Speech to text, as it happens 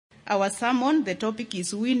Our sermon, the topic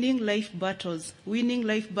is winning life battles. Winning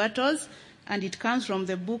life battles, and it comes from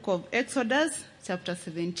the book of Exodus, chapter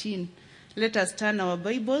 17. Let us turn our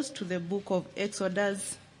Bibles to the book of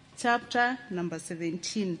Exodus, chapter number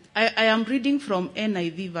 17. I am reading from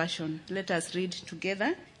NIV version. Let us read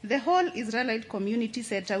together. The whole Israelite community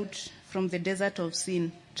set out from the desert of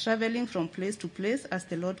Sin, traveling from place to place as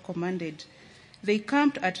the Lord commanded. They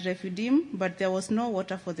camped at Rephidim, but there was no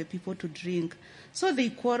water for the people to drink. So they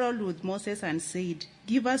quarreled with Moses and said,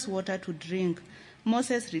 "Give us water to drink."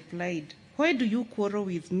 Moses replied, "Why do you quarrel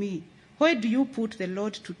with me? Why do you put the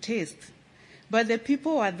Lord to test?" But the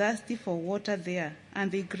people were thirsty for water there,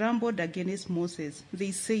 and they grumbled against Moses.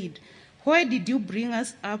 They said, "Why did you bring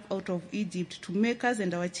us up out of Egypt to make us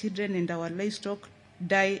and our children and our livestock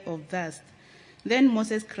die of thirst?" Then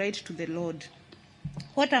Moses cried to the Lord,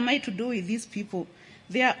 "What am I to do with these people?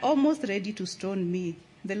 They are almost ready to stone me."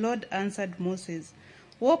 The Lord answered Moses,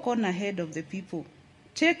 "Walk on ahead of the people.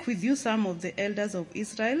 Take with you some of the elders of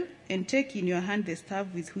Israel, and take in your hand the staff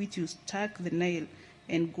with which you struck the Nile,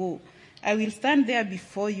 and go. I will stand there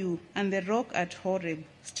before you, and the rock at Horeb.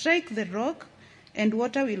 Strike the rock, and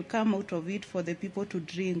water will come out of it for the people to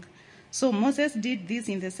drink." So Moses did this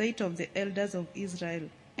in the sight of the elders of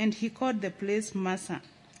Israel, and he called the place Massah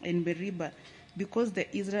and Meribah, because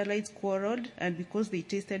the Israelites quarreled, and because they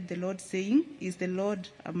tested the Lord, saying, "Is the Lord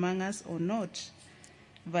among us or not?"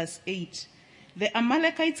 Verse 8. The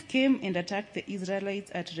Amalekites came and attacked the Israelites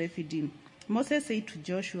at Rephidim. Moses said to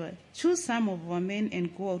Joshua, "Choose some of our men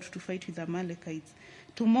and go out to fight with the Amalekites.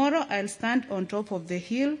 Tomorrow I'll stand on top of the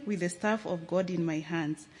hill with the staff of God in my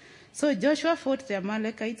hands." So Joshua fought the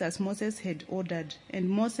Amalekites as Moses had ordered, and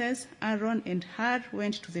Moses, Aaron, and Hur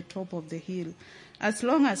went to the top of the hill. As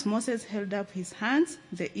long as Moses held up his hands,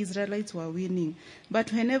 the Israelites were winning.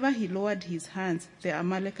 But whenever he lowered his hands, the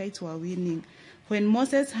Amalekites were winning. When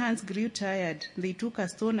Moses' hands grew tired, they took a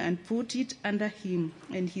stone and put it under him,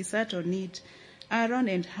 and he sat on it. Aaron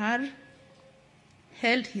and Hur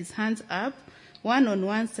held his hands up, one on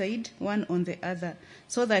one side, one on the other,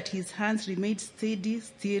 so that his hands remained steady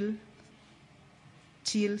still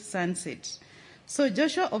till sunset. So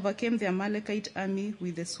Joshua overcame the Amalekite army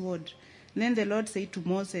with the sword. Then the Lord said to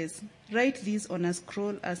Moses, "Write this on a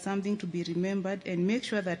scroll as something to be remembered, and make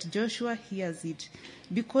sure that Joshua hears it,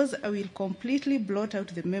 because I will completely blot out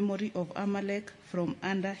the memory of Amalek from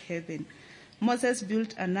under heaven." Moses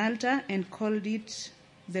built an altar and called it,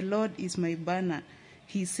 "The Lord is my banner."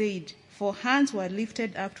 He said, "For hands were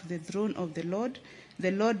lifted up to the throne of the Lord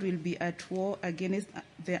will be at war against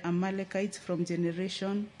the Amalekites from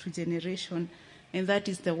generation to generation." And that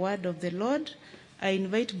is the word of the Lord. I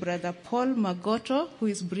invite Brother Paul Magoto, who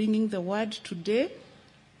is bringing the word today.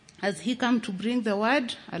 As he comes to bring the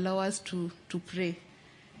word, allow us to pray.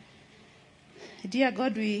 Dear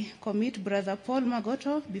God, we commit Brother Paul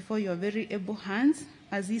Magoto before your very able hands.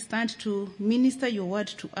 As he stands to minister your word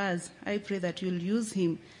to us, I pray that you'll use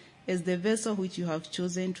him as the vessel which you have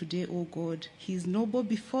chosen today, O God. He is noble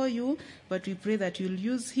before you, but we pray that you'll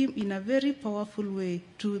use him in a very powerful way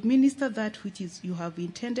to minister that which is you have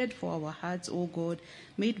intended for our hearts, O God.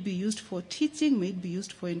 May it be used for teaching, may it be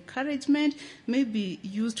used for encouragement, may it be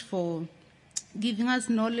used for giving us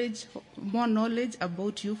knowledge, more knowledge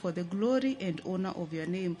about you for the glory and honor of your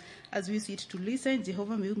name. As we sit to listen,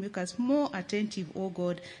 Jehovah, may you make us more attentive, O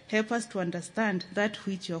God. Help us to understand that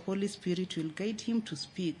which your Holy Spirit will guide him to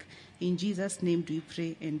speak. In Jesus' name do we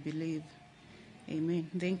pray and believe. Amen.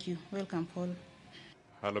 Thank you. Welcome, Paul.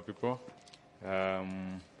 Hello, people.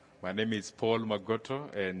 My name is Paul Magoto,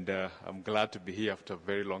 and I'm glad to be here after a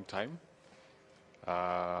very long time.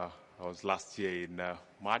 I was last year in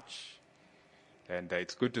March. And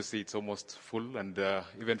it's good to see it's almost full. And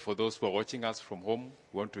even for those who are watching us from home,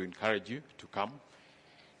 we want to encourage you to come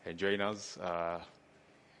and join us.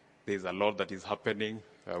 There's a lot that is happening.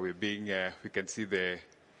 We can see the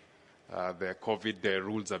COVID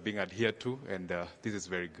rules are being adhered to, and this is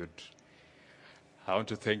very good. I want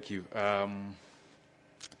to thank you.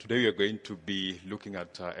 Today we are going to be looking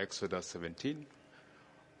at Exodus 17,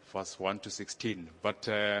 verse 1 to 16. But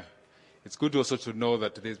it's good also to know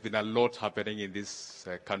that there's been a lot happening in this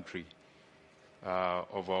country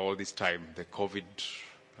over all this time. The COVID,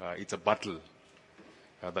 it's a battle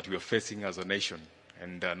that we are facing as a nation.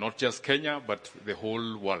 And not just Kenya, but the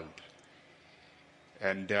whole world.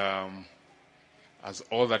 And as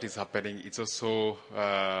all that is happening, it's also,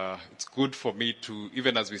 it's good for me to,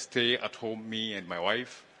 even as we stay at home, me and my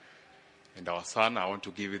wife and our son, I want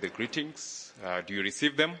to give you the greetings. Do you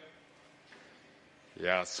receive them?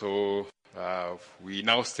 Yeah, so we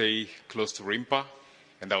now stay close to Rimpa,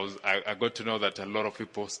 and I got to know that a lot of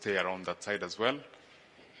people stay around that side as well.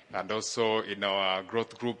 And also in our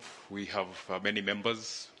growth group, we have many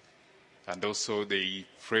members. And also they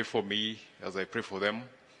pray for me as I pray for them.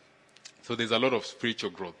 So there's a lot of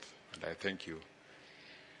spiritual growth, and I thank you.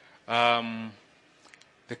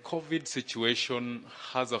 The COVID situation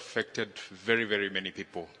has affected very, very many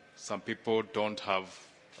people. Some people don't have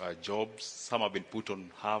jobs. Some have been put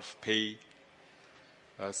on half pay.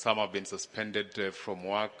 Some have been suspended from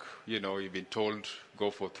work. You know, you've been told,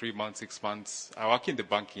 go for 3 months, 6 months. I work in the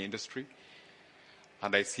banking industry,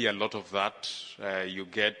 and I see a lot of that. You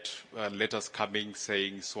get letters coming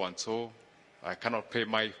saying so and so. I cannot pay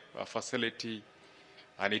my facility.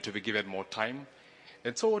 I need to be given more time.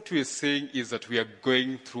 And so what we are saying is that we are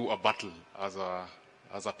going through a battle as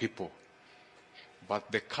a people.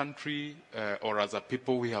 But the country, or as a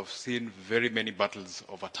people, we have seen very many battles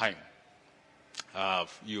over time.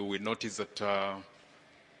 You will notice that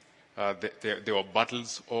there were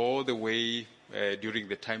battles all the way during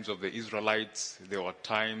the times of the Israelites. There were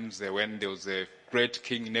times when there was a great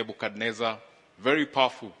king, Nebuchadnezzar, very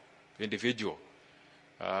powerful individual.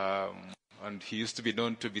 And he used to be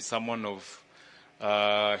known to be someone of,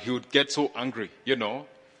 he would get so angry, you know,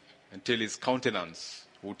 until his countenance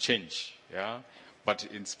would change. Yeah. But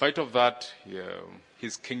in spite of that,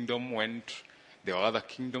 his kingdom went. There were other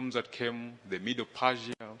kingdoms that came, the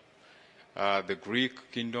Medo-Persia, the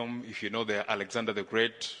Greek kingdom, if you know the Alexander the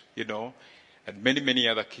Great, you know, and many, many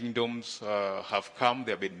other kingdoms have come.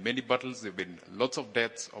 There have been many battles. There have been lots of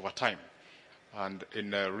deaths over time. And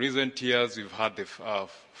in recent years, we've had the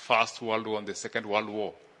First World War and the Second World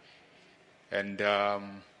War. And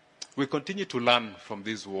we continue to learn from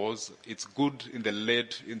these wars. It's good in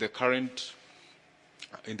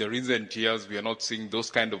the recent years, we are not seeing those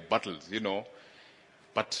kind of battles, you know.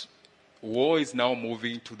 But war is now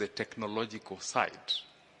moving to the technological side.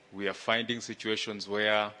 We are finding situations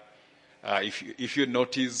where, if you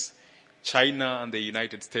notice, China and the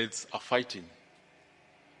United States are fighting.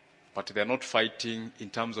 But they're not fighting in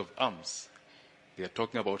terms of arms. They are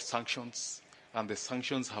talking about sanctions, and the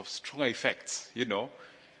sanctions have strong effects, you know.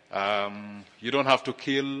 You don't have to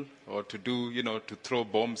kill or to do, you know, to throw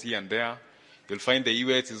bombs here and there. You'll find the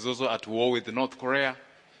US is also at war with North Korea,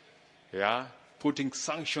 yeah, putting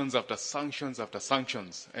sanctions after sanctions after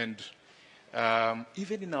sanctions. And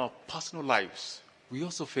even in our personal lives, we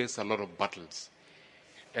also face a lot of battles.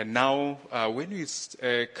 And now, when we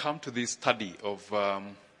come to this study of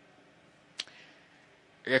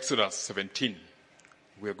Exodus 17,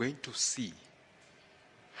 we are going to see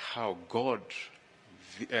how God's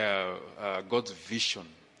vision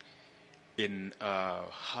in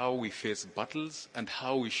how we face battles and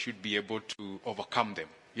how we should be able to overcome them,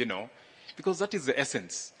 you know, because that is the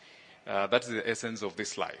essence. That is the essence of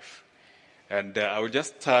this life. And I will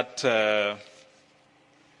just start,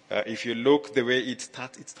 if you look the way it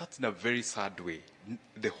starts in a very sad way.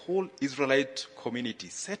 The whole Israelite community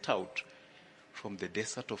set out from the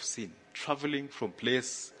desert of Sin, traveling from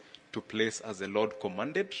place to place as the Lord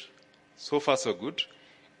commanded. So far, so good.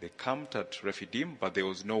 They camped at Rephidim, but there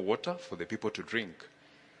was no water for the people to drink.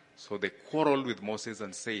 So they quarreled with Moses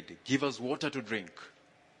and said, give us water to drink.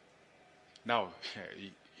 Now,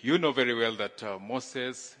 you know very well that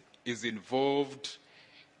Moses is involved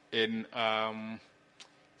in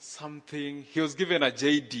something. He was given a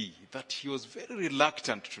JD that he was very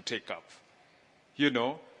reluctant to take up. You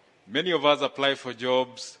know, many of us apply for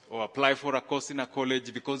jobs or apply for a course in a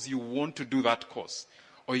college because you want to do that course.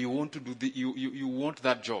 Or you want to do you want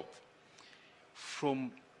that job.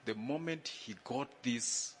 From the moment he got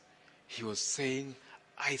this, he was saying,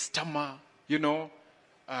 I stammer, you know,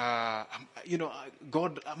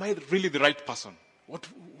 God, am I really the right person?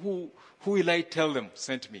 Who will I tell them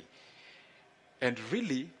sent me? And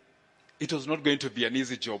really, it was not going to be an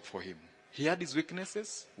easy job for him. He had his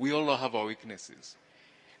weaknesses. We all have our weaknesses.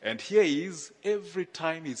 And here he is, every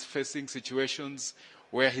time he's facing situations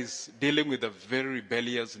where he's dealing with a very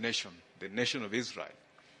rebellious nation, the nation of Israel.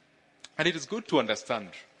 And it is good to understand.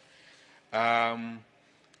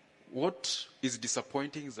 What is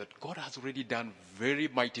disappointing is that God has already done very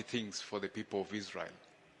mighty things for the people of Israel.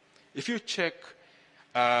 If you check,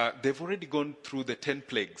 they've already gone through the 10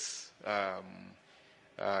 plagues.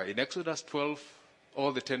 In Exodus 12,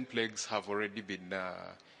 all the 10 plagues have already been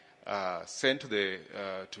sent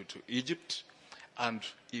to Egypt, and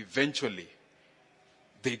eventually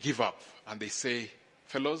they give up and they say,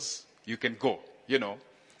 fellows, you can go, you know.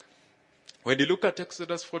 When you look at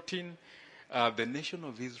Exodus 14, the nation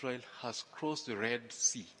of Israel has crossed the Red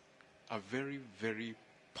Sea. A very, very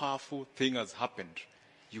powerful thing has happened.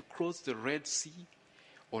 You cross the Red Sea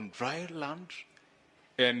on dry land,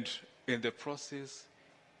 and in the process,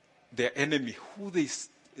 their enemy, who they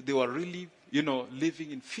they were really,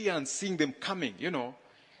 living in fear and seeing them coming,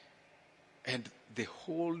 and the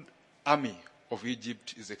whole army of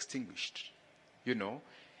Egypt is extinguished,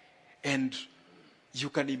 and you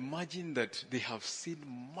can imagine that they have seen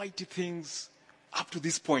mighty things up to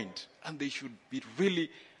this point, and they should be really,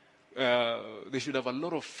 they should have a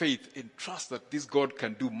lot of faith and trust that this God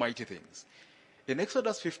can do mighty things. In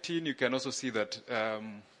Exodus 15, you can also see that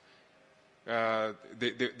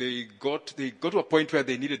they got to a point where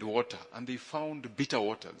they needed water, and they found bitter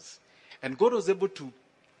waters. And God was able to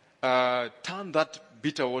turn that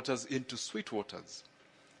bitter waters into sweet waters.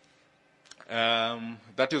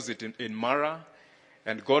 That is it in Marah.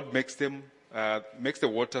 And God makes the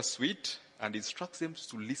water sweet and instructs them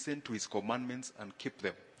to listen to his commandments and keep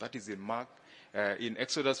them. That is in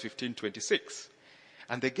Exodus 15:26.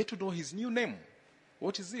 And they get to know his new name.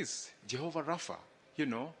 What is this? Jehovah Rapha,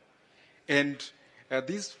 And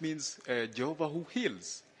this means Jehovah who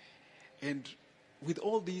heals. And with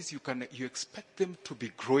all these, you expect them to be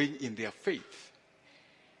growing in their faith.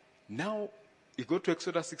 Now, you go to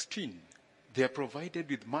Exodus 16. They are provided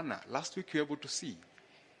with manna. Last week, you were able to see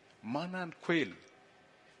manna and quail.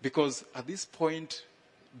 Because at this point,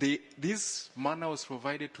 this manna was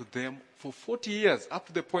provided to them for 40 years, up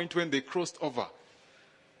to the point when they crossed over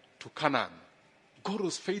to Canaan. God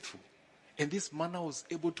was faithful. And this manna was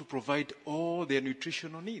able to provide all their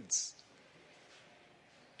nutritional needs.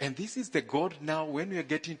 And this is the God now, when we are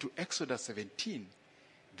getting to Exodus 17,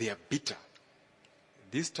 they are bitter.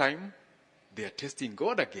 This time, they are testing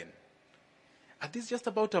God again. And this is just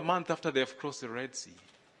about a month after they have crossed the Red Sea.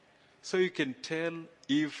 So you can tell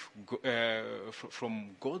if,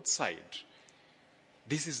 from God's side,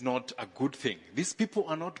 this is not a good thing. These people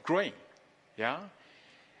are not growing. Yeah?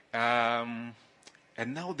 And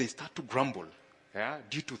now they start to grumble,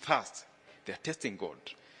 due to thirst. They are testing God.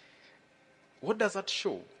 What does that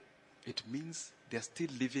show? It means they are still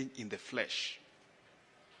living in the flesh.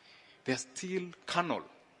 They are still carnal.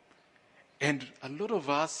 And a lot of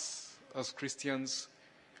us as Christians,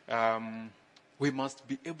 we must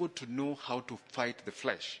be able to know how to fight the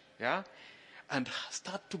flesh, and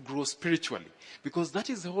start to grow spiritually. Because that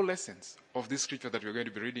is the whole essence of this scripture that we're going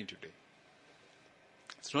to be reading today.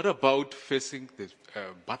 It's not about facing the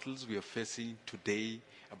battles we are facing today,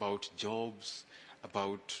 about jobs,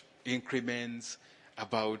 about increments,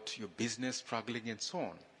 about your business struggling and so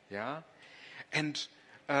on. And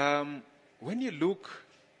when you look,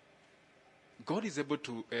 God is able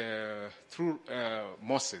to, through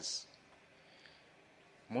Moses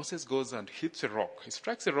goes and hits a rock. He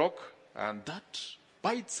strikes a rock, and that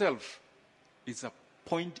by itself is it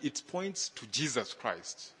points to Jesus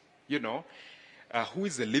Christ, who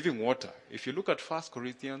is the living water. If you look at 1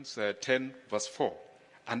 Corinthians 10, verse 4,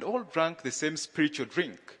 and all drank the same spiritual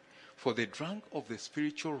drink, for they drank of the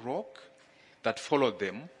spiritual rock that followed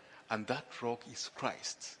them, and that rock is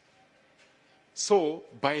Christ. So,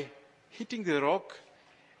 by hitting the rock,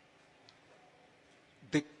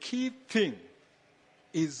 the key thing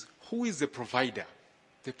is who is the provider.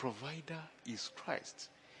 The provider is Christ.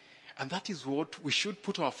 And that is what we should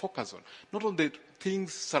put our focus on. Not on the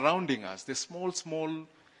things surrounding us, the small,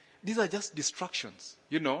 these are just distractions,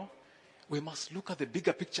 We must look at the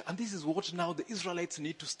bigger picture. And this is what now the Israelites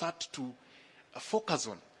need to start to focus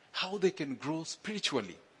on. How they can grow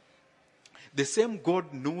spiritually. The same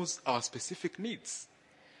God knows our specific needs.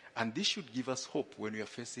 And this should give us hope when we are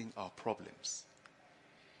facing our problems.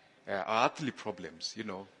 Our earthly problems,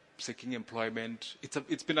 seeking employment.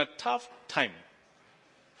 It's been a tough time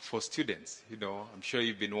for students. I'm sure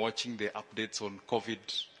you've been watching the updates on COVID.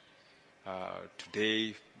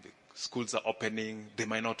 Today, the schools are opening. They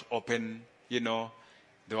might not open,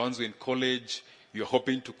 The ones who are in college, you're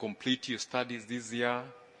hoping to complete your studies this year.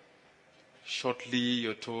 Shortly,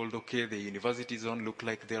 you're told, okay, the universities don't look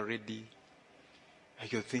like they're ready.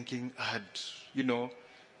 And you're thinking, I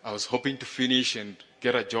was hoping to finish and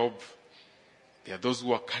get a job. There are those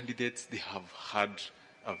who are candidates. They have had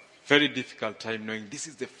a very difficult time knowing this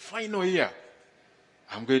is the final year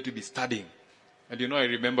I'm going to be studying. And I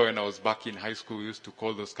remember when I was back in high school, we used to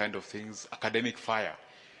call those kind of things academic fire.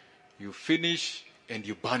 You finish and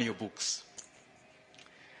you burn your books.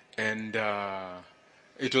 And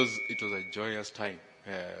it was a joyous time.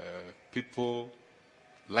 People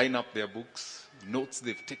line up their books, notes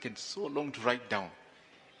they've taken so long to write down,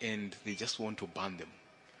 and they just want to burn them.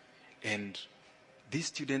 And these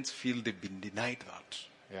students feel they've been denied that.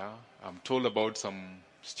 I'm told about some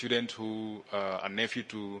student who, a nephew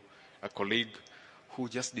to a colleague, who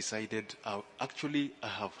just decided, actually, I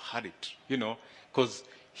have had it, because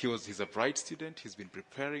he's a bright student. He's been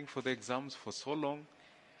preparing for the exams for so long.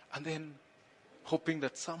 And then hoping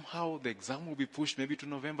that somehow the exam will be pushed maybe to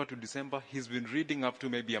November, to December. He's been reading up to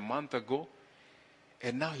maybe a month ago.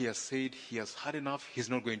 And now he has said he has had enough. He's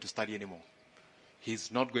not going to study anymore.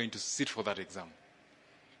 He's not going to sit for that exam.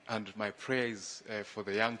 And my prayer is for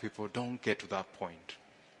the young people, don't get to that point.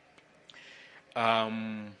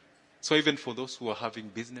 So even for those who are having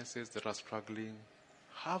businesses that are struggling,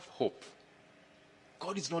 have hope.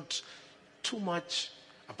 God is not too much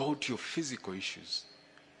about your physical issues.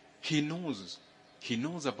 He knows. He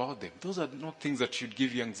knows about them. Those are not things that should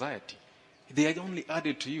give you anxiety. They are only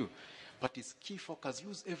added to you. But his key focus,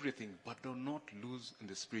 lose everything, but do not lose in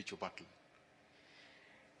the spiritual battle.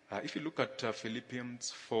 If you look at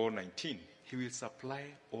Philippians 4:19, he will supply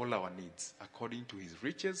all our needs according to his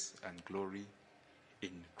riches and glory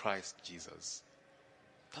in Christ Jesus.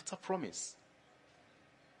 That's a promise.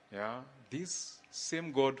 Yeah, this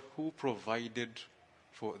same God who provided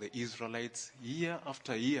for the Israelites year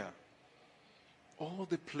after year, all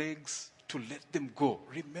the plagues to let them go.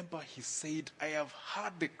 Remember, he said, I have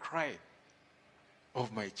heard the cry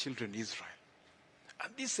of my children Israel.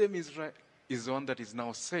 And this same Israel is the one that is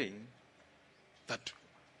now saying that,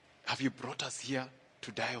 have you brought us here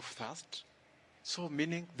to die of thirst? So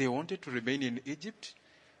meaning they wanted to remain in Egypt.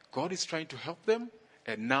 God is trying to help them.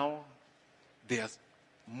 And now they are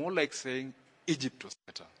more like saying Egypt was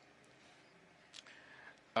better.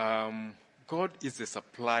 God is the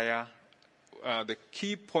supplier. The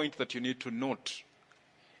key point that you need to note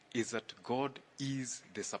is that God is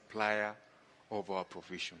the supplier of our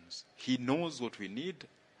provisions. He knows what we need,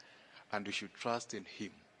 and we should trust in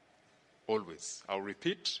him always. I'll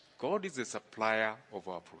repeat, God is the supplier of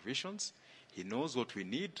our provisions. He knows what we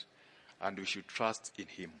need, and we should trust in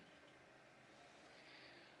him.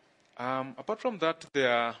 Apart from that,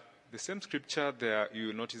 the same scripture,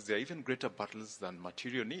 you notice there are even greater battles than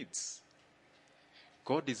material needs.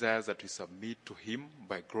 God desires that we submit to him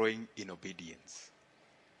by growing in obedience.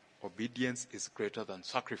 Obedience is greater than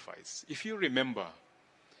sacrifice. If you remember,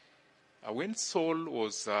 when Saul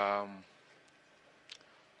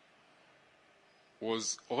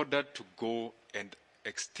was ordered to go and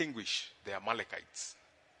extinguish the Amalekites,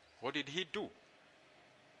 what did he do?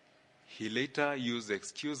 He later used the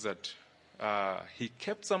excuse that he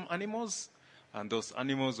kept some animals, and those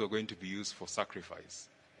animals were going to be used for sacrifice.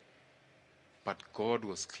 But God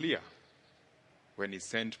was clear when he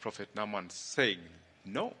sent Prophet Naaman saying,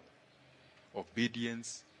 no,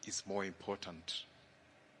 obedience is more important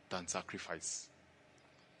than sacrifice.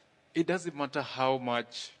 It doesn't matter how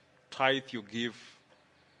much tithe you give,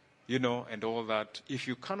 and all that. If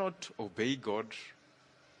you cannot obey God,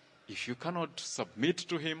 if you cannot submit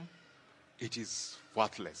to him, it is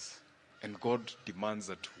worthless. And God demands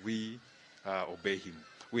that we obey him.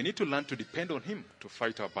 We need to learn to depend on him to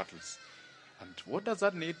fight our battles. And what does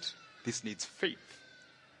that need? This needs faith.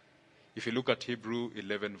 If you look at Hebrew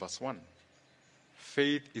 11 verse 1,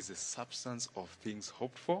 faith is the substance of things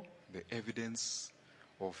hoped for, the evidence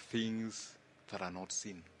of things that are not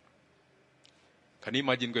seen. Can you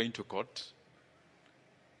imagine going to court?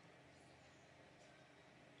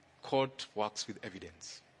 Court works with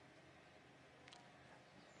evidence.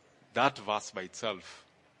 That verse by itself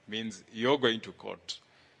means you're going to court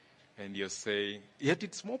and you're saying, yet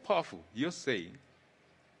it's more powerful. You're saying,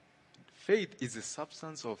 faith is the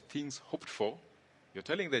substance of things hoped for. You're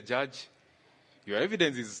telling the judge, your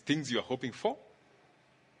evidence is things you're hoping for.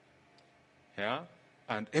 Yeah?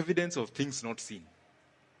 And evidence of things not seen.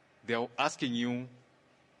 They're asking you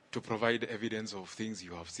to provide evidence of things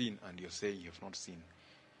you have seen, and you're saying you have not seen.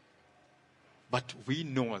 But we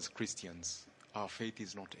know as Christians, our faith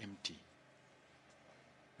is not empty.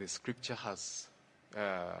 The scripture has,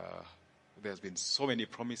 there's been so many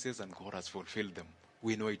promises and God has fulfilled them.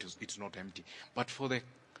 We know it's not empty. But for the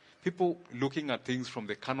people looking at things from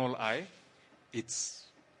the carnal eye, it's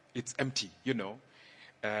empty,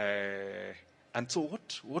 And so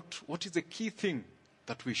what is the key thing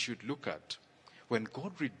that we should look at? When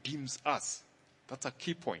God redeems us, that's a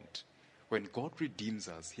key point. When God redeems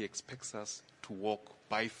us, he expects us to walk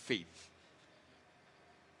by faith.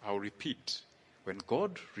 I'll repeat. When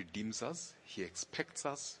God redeems us, he expects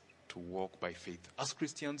us to walk by faith. As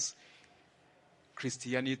Christians,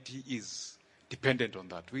 Christianity is dependent on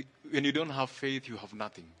that. When you don't have faith, you have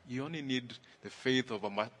nothing. You only need the faith of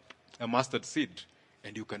a mustard seed,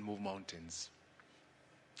 and you can move mountains.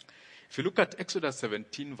 If you look at Exodus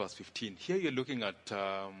 17, verse 15, here you're looking at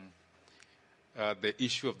the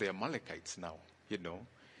issue of the Amalekites now,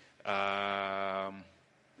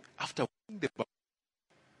 After winning the battle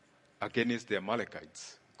against the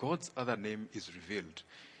Amalekites, God's other name is revealed.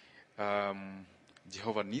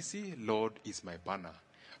 Jehovah Nissi, Lord is my banner.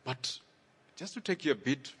 But just to take you a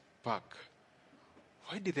bit back,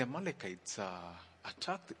 why did the Amalekites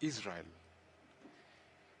attack Israel?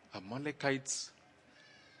 Amalekites,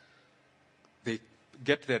 they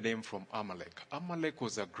get their name from Amalek. Amalek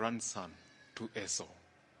was a grandson to Esau.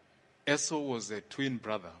 Esau was a twin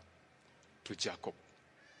brother to Jacob.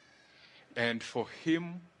 And for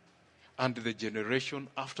him and the generation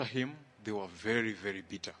after him, they were very, very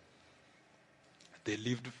bitter.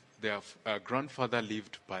 Their grandfather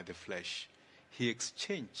lived by the flesh. He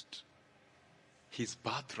exchanged his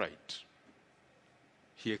birthright.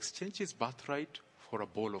 He exchanged his birthright for a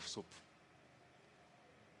bowl of soup.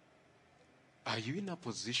 Are you in a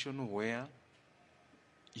position where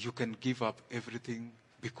you can give up everything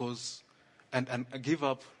because, and give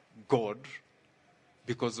up God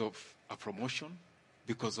because of a promotion,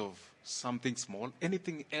 because of something small,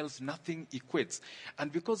 anything else, nothing equates.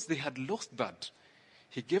 And because they had lost that,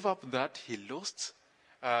 he gave up that, he lost.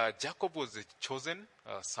 Jacob was the chosen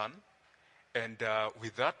son. And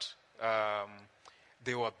with that,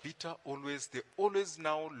 they were bitter always. They always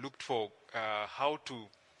now looked for how to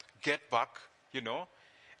get back,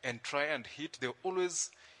 and try and hit. They always,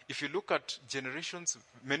 if you look at generations,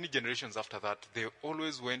 many generations after that, they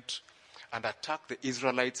always went and attacked the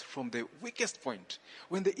Israelites from the weakest point.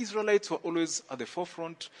 When the Israelites were always at the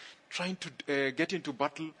forefront, trying to get into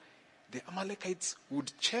battle, the Amalekites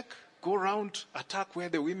would check, go around, attack where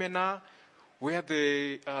the women are, where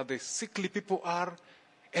the sickly people are,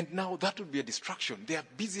 and now that would be a distraction. They are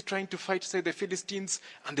busy trying to fight, say, the Philistines,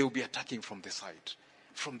 and they will be attacking from the side,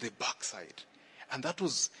 from the back side. And that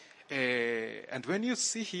was, and when you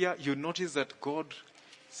see here, you notice that God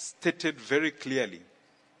stated very clearly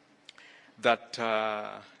that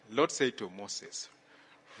Lord said to Moses,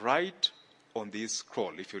 write on this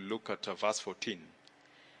scroll, if you look at verse 14,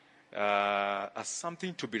 as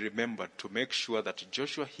something to be remembered, to make sure that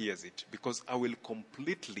Joshua hears it, because I will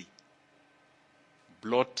completely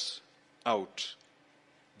blot out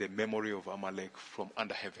the memory of Amalek from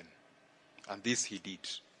under heaven. And this he did.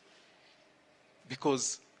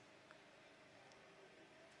 Because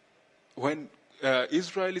when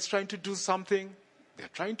Israel is trying to do something, they're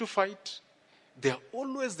trying to fight, they're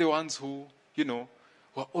always the ones who,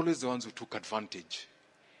 were always the ones who took advantage.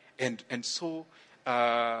 And so,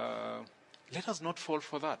 let us not fall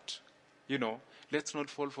for that. Let's not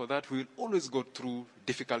fall for that. We will always go through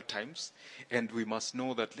difficult times, and we must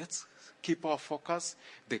know that let's keep our focus.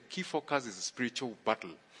 The key focus is a spiritual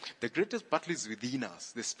battle. The greatest battle is within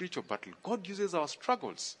us, the spiritual battle. God uses our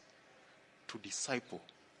struggles to disciple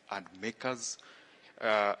and make us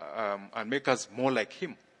more like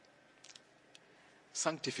Him.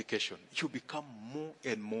 Sanctification. You become more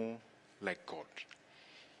and more like God.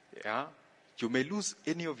 Yeah. You may lose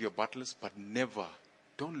any of your battles, but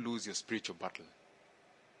don't lose your spiritual battle.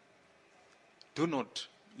 Do not.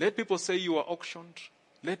 Let people say you are auctioned.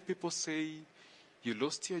 Let people say you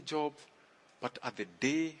lost your job. But at the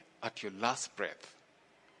day, at your last breath,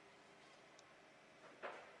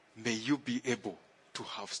 may you be able to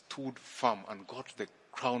have stood firm and got the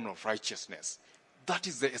crown of righteousness. That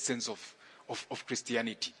is the essence of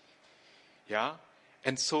Christianity. Yeah?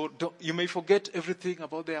 And so you may forget everything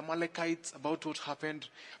about the Amalekites, about what happened,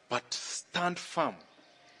 but stand firm.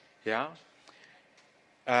 Yeah?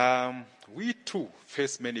 We too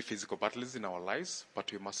face many physical battles in our lives,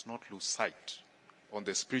 but we must not lose sight on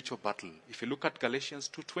the spiritual battle. If you look at Galatians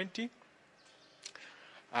 2:20,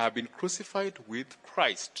 I have been crucified with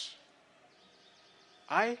Christ.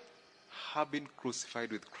 I have been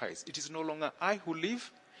crucified with Christ. It is no longer I who live,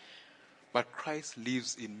 but Christ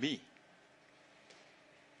lives in me.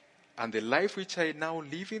 And the life which I now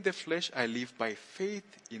live in the flesh, I live by faith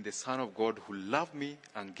in the Son of God who loved me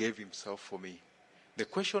and gave himself for me. The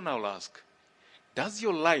question I'll ask, does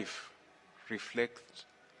your life reflect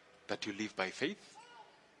that you live by faith?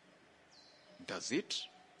 Does it?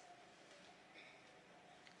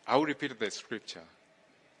 I'll repeat the scripture.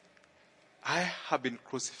 I have been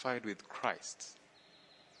crucified with Christ.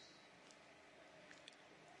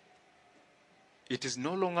 It is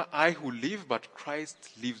no longer I who live, but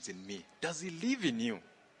Christ lives in me. Does he live in you?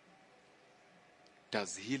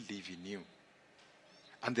 Does he live in you?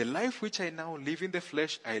 And the life which I now live in the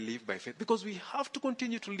flesh, I live by faith. Because we have to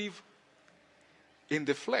continue to live in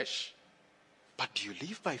the flesh. But do you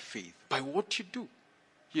live by faith? By what you do?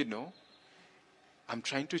 I'm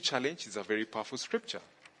trying to challenge. It's a very powerful scripture.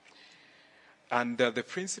 And the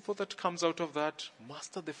principle that comes out of that,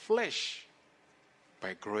 master the flesh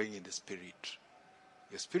by growing in the spirit.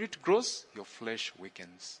 Your spirit grows, your flesh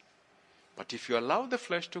weakens. But if you allow the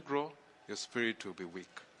flesh to grow, your spirit will be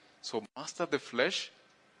weak. So master the flesh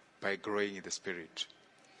by growing in the spirit.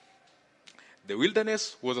 The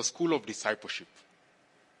wilderness was a school of discipleship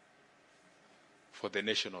for the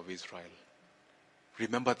nation of Israel.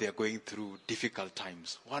 Remember, they are going through difficult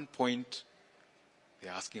times. One point,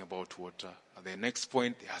 they're asking about water. At the next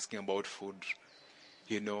point, they're asking about food.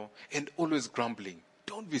 And always grumbling.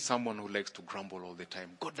 Don't be someone who likes to grumble all the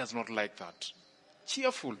time. God does not like that.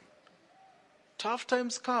 Cheerful. Tough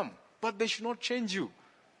times come, but they should not change you.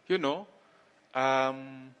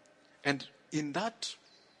 And in that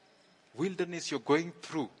wilderness you're going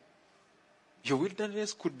through, your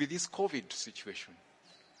wilderness could be this COVID situation.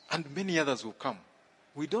 And many others will come.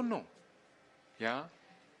 We don't know. Yeah?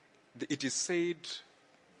 It is said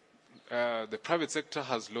the private sector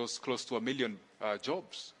has lost close to 1 million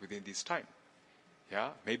jobs within this time. Yeah?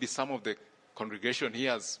 Maybe some of the congregation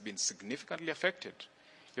here has been significantly affected.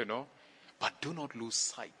 But do not lose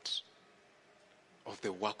sight of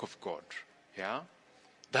the work of God. Yeah?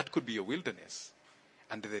 That could be your wilderness.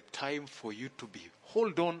 And the time for you to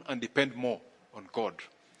hold on and depend more on God.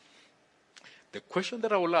 The question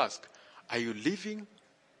that I will ask, are you living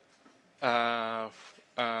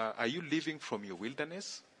from your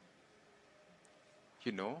wilderness?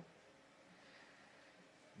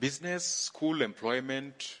 Business, school,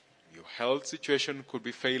 employment, your health situation could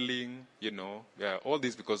be failing, all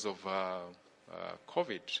this because of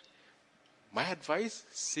COVID. My advice,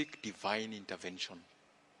 seek divine intervention.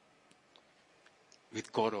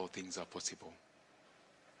 With God, all things are possible.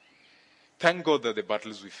 Thank God that the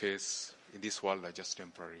battles we face in this world are just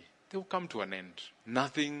temporary. They will come to an end.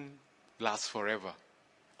 Nothing lasts forever.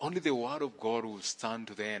 Only the word of God will stand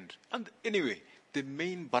to the end. And anyway, the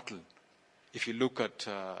main battle, if you look at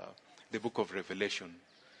the book of Revelation,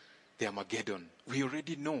 the Armageddon, we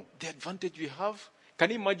already know the advantage we have. Can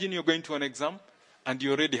you imagine you're going to an exam and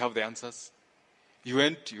you already have the answers? You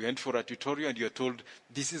went for a tutorial and you're told,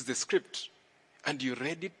 this is the script. And you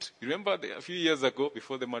read it. You remember a few years ago,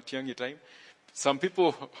 before the Matiang'i time, some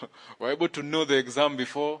people were able to know the exam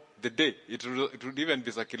before the day. It would even be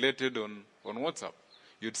circulated on WhatsApp.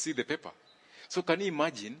 You'd see the paper. So can you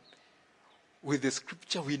imagine, with the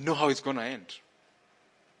scripture, we know how it's going to end.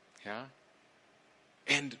 Yeah?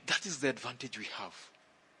 And that is the advantage we have.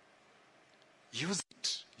 Use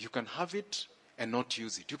it. You can have it and not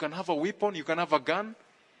use it. You can have a weapon, you can have a gun,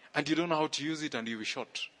 and you don't know how to use it and you'll be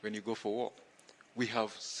shot when you go for war. We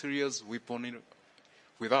have serious weapons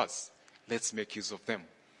with us. Let's make use of them.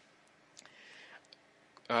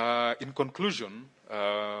 In conclusion,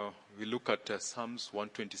 we look at Psalms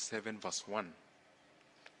 127 verse 1.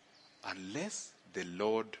 Unless the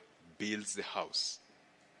Lord builds the house,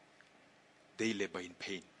 they labor in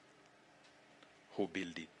pain who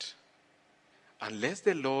build it. Unless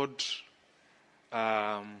the Lord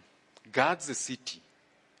guards the city,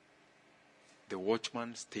 the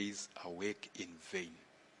watchman stays awake in vain.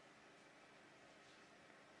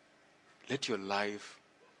 Let your life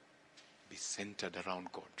be centered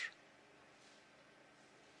around God.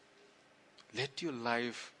 Let your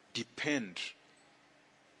life depend.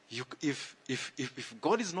 If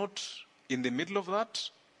God is not in the middle of that,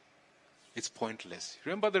 it's pointless.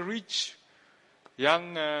 Remember the rich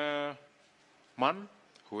young man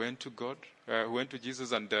who went to God, who went to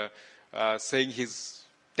Jesus and saying he's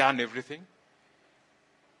done everything,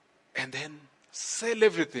 and then sell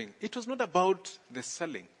everything. It was not about the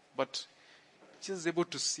selling, but just able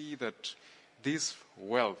to see that this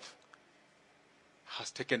wealth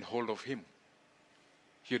has taken hold of him.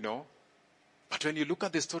 But when you look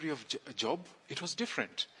at the story of Job, it was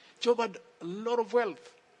different. Job had a lot of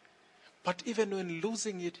wealth. But even when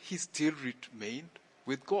losing it, he still remained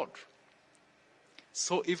with God.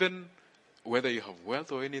 So even whether you have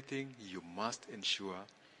wealth or anything, you must ensure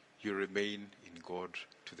you remain in God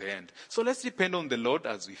to the end. So let's depend on the Lord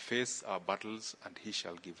as we face our battles, and he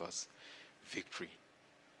shall give us victory.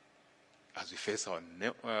 As we face our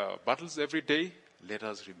battles every day, let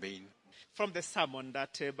us remain. From the sermon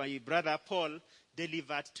that my brother Paul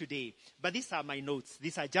delivered today. But these are my notes.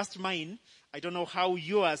 These are just mine. I don't know how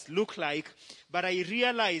yours look like, but I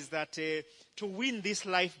realize that to win these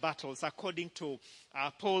life battles, according to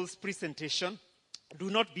Paul's presentation, do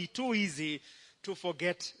not be too easy to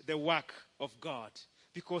forget the work of God,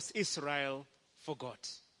 because Israel forgot.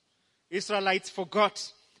 Israelites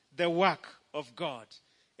forgot the work of God.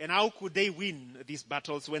 And how could they win these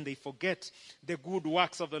battles when they forget the good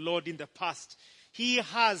works of the Lord in the past? He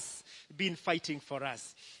has been fighting for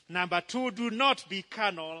us. Number 2, do not be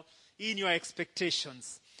carnal in your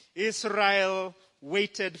expectations. Israel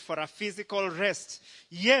waited for a physical rest,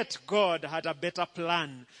 yet God had a better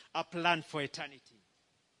plan, a plan for eternity.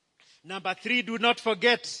 Number 3, do not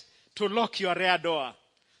forget to lock your rear door,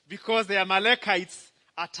 because the Amalekites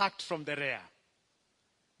attacked from the rear.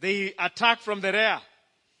 They attack from the rear.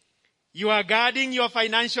 You are guarding your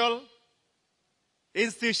financial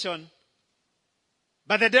institution,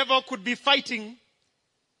 but the devil could be fighting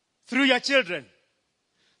through your children.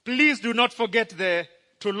 Please do not forget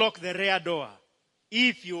to lock the rear door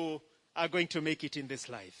if you are going to make it in this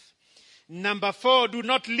life. Number 4, do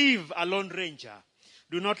not leave a lone ranger.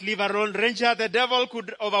 Do not leave a lone ranger. The devil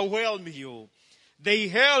could overwhelm you. They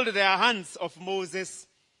held their hands of Moses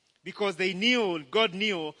because God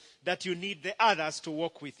knew that you need the others to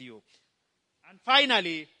walk with you. And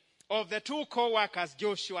finally, of the 2 co-workers,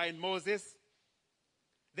 Joshua and Moses,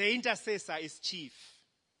 the intercessor is chief.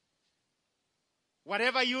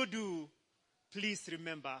 Whatever you do, please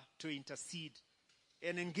remember to intercede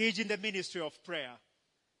and engage in the ministry of prayer,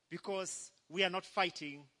 because we are not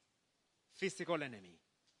fighting physical enemy.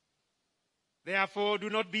 Therefore, do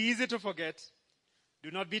not be easy to forget.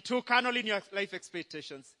 Do not be too carnal in your life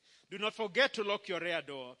expectations. Do not forget to lock your rear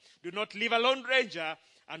door. Do not leave a lone ranger.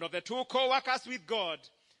 And of the 2 co-workers with God,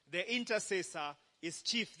 the intercessor is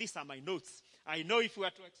chief. These are my notes. I know if we were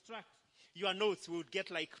to extract your notes, we would get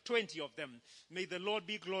like 20 of them. May the Lord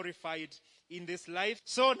be glorified in this life.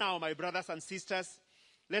 So now, my brothers and sisters,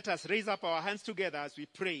 let us raise up our hands together as we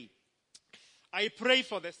pray. I pray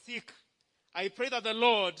for the sick. I pray that the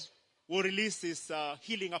Lord will release his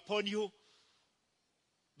healing upon you.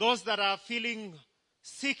 Those that are feeling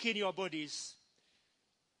sick in your bodies,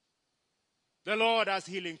 the Lord has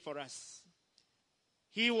healing for us.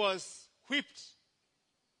 He was whipped.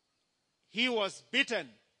 He was beaten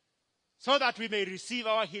so that we may receive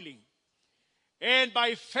our healing. And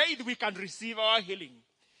by faith we can receive our healing.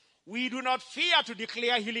 We do not fear to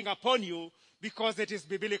declare healing upon you because it is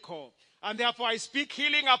biblical. And therefore I speak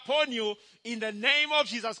healing upon you in the name of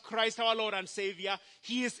Jesus Christ, our Lord and Savior.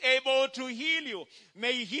 He is able to heal you.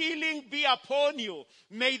 May healing be upon you.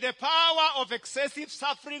 May the power of excessive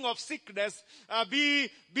suffering of sickness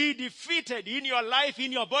be defeated in your life,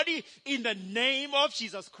 in your body, in the name of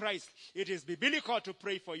Jesus Christ. It is biblical to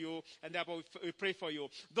pray for you, and therefore we pray for you.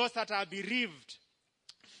 Those that are bereaved,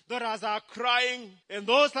 those that are crying, and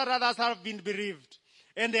those that others have been bereaved,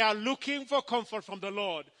 and they are looking for comfort from the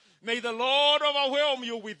Lord. May the Lord overwhelm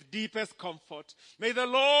you with deepest comfort. May the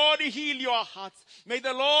Lord heal your hearts. May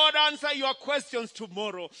the Lord answer your questions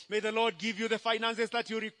tomorrow. May the Lord give you the finances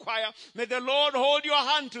that you require. May the Lord hold your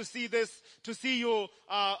hand to see you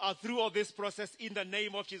through all this process in the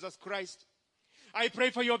name of Jesus Christ. I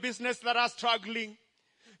pray for your business that are struggling,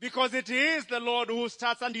 because it is the Lord who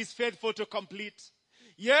starts and is faithful to complete.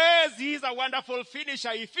 Yes, he is a wonderful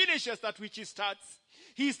finisher. He finishes that which he starts.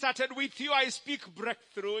 He started with you. I speak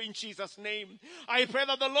breakthrough in Jesus' name. I pray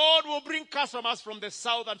that the Lord will bring customers from the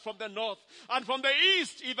south and from the north and from the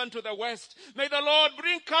east even to the west. May the Lord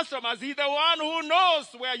bring customers. He's the one who knows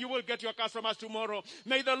where you will get your customers tomorrow.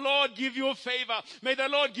 May the Lord give you favor. May the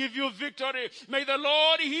Lord give you victory. May the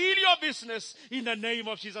Lord heal your business in the name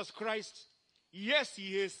of Jesus Christ. Yes,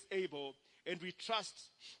 he is able. And we trust.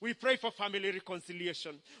 We pray for family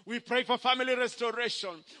reconciliation. We pray for family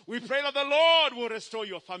restoration. We pray that the Lord will restore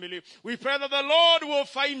your family. We pray that the Lord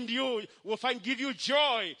will give you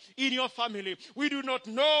joy in your family. We do not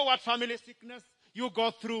know what family sickness you go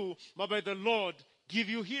through, but may the Lord give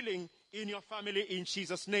you healing in your family in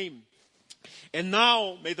Jesus' name. And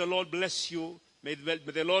now, may the Lord bless you. May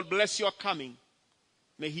the Lord bless your coming.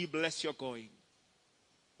 May he bless your going.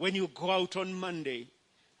 When you go out on Monday,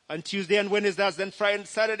 and Tuesday and Wednesday, then Friday,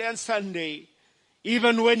 Saturday and Sunday,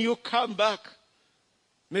 even when you come back,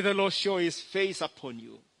 may the Lord show his face upon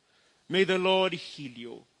you. May the Lord heal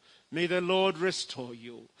you. May the Lord restore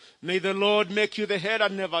you. May the Lord make you the head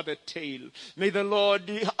and never the tail. May the Lord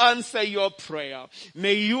answer your prayer.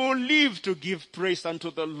 May you live to give praise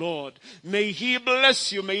unto the Lord. May he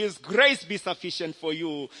bless you. May his grace be sufficient for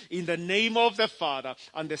you. In the name of the Father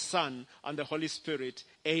and the Son and the Holy Spirit.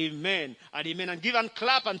 Amen and amen. And give and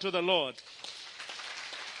clap unto the Lord.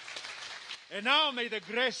 And now may the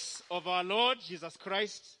grace of our Lord Jesus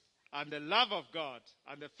Christ and the love of God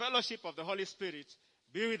and the fellowship of the Holy Spirit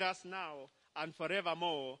be with us now and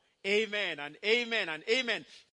forevermore. Amen and amen and amen.